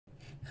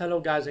Hello,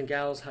 guys and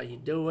gals. How you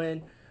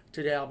doing?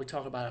 Today I'll be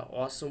talking about an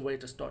awesome way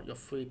to start your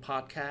free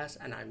podcast,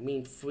 and I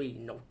mean free.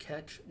 No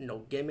catch, no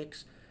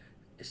gimmicks.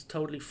 It's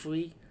totally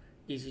free,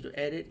 easy to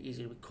edit,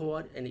 easy to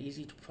record, and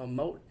easy to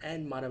promote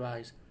and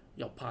monetize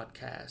your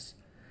podcast.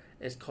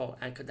 It's called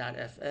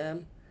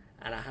Anchor.fm,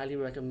 and I highly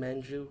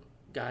recommend you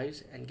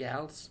guys and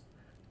gals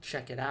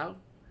check it out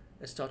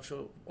and start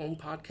your own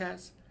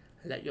podcast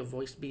and let your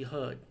voice be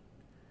heard.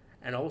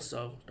 And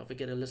also, don't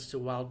forget to listen to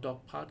Wild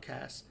Dog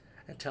Podcast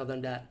and tell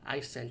them that I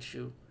sent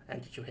you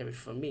and that you hear it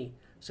from me.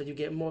 So you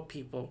get more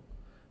people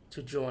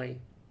to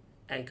join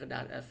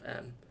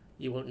Anchor.fm.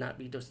 You will not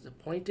be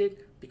disappointed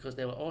because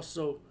they will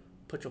also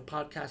put your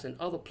podcast in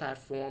other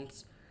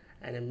platforms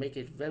and then make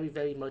it very,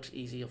 very much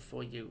easier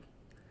for you.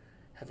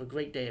 Have a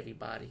great day,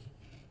 everybody.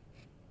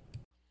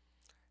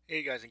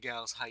 Hey guys and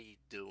gals, how you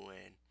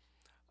doing?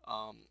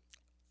 Um,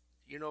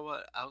 you know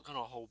what? I was gonna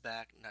hold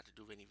back not to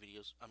do any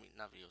videos. I mean,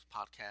 not videos,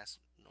 podcasts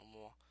no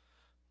more.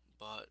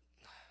 But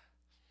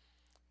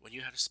when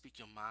you have to speak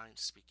your mind,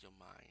 speak your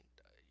mind.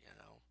 You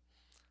know.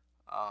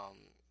 Um,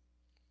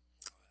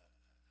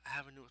 I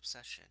have a new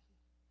obsession.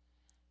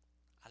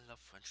 I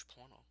love French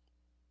porno.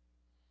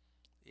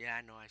 Yeah,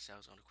 I know I said I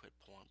was gonna quit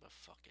porn, but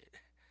fuck it.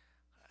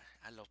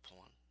 I love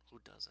porn.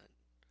 Who doesn't?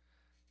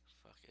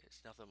 Fuck it.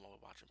 It's nothing more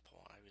watching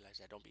porn. I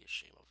realize that. Don't be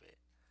ashamed of it.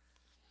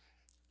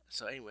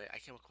 So anyway, I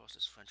came across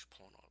this French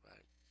porno,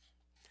 right?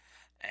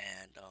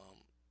 And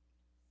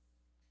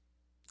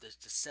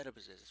the setup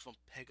is this. It's from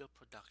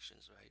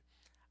PegasProductions, right?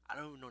 I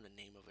don't even know the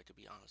name of it, to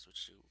be honest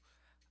with you.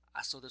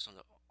 I saw this on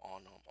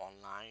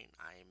online.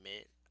 I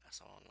admit, I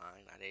saw it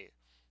online. I didn't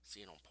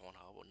see it on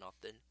Pornhub or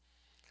nothing.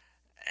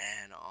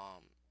 And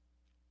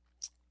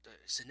the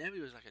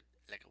scenario is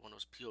like one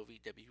of those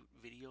POV debut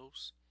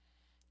videos.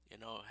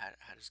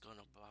 Had this girl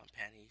in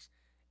panties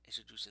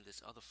introducing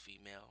this other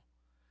female,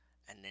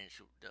 and then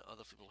the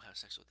other female will have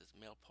sex with this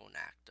male porn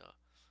actor.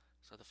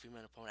 So the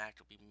female porn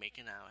actor will be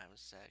making out,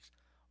 having sex,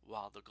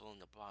 while the girl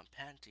in the bra and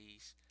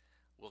panties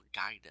will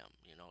guide them,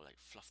 like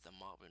fluff them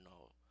up,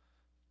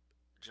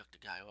 jerk the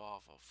guy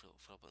off or fill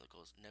up on the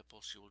girl's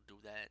nipples. She will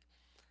do that.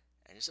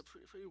 And it's a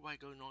pretty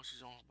white girl,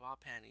 she's on her bra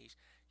panties.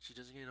 She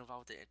doesn't get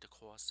involved with the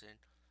intercourse. And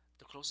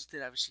the closest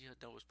thing I ever see her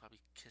done was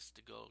probably kiss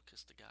the girl,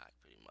 kiss the guy,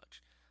 pretty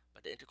much.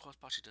 But the intercourse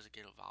part, she doesn't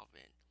get involved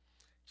in.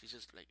 She's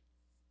just like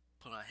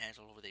putting her hands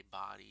all over their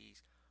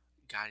bodies,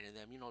 guiding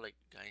them, like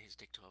guiding his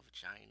dick to her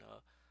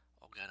vagina,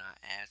 or guiding her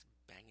ass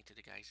banging to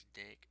the guy's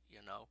dick.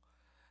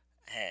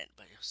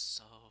 But it was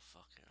so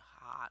fucking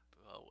hot,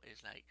 bro.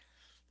 It's like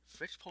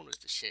French porno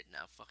is the shit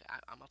now. Fuck it,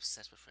 I'm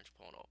obsessed with French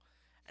porno.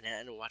 And then I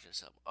ended up watching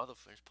some other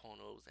French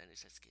pornos, and it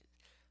just gets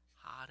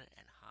hotter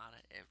and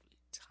hotter every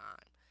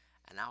time.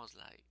 And I was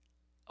like,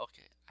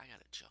 okay, I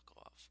gotta jerk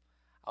off.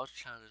 I was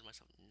challenging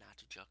myself not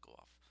to jerk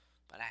off,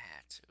 but I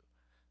had to.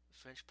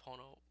 French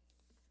porno,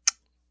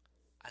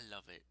 I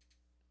love it.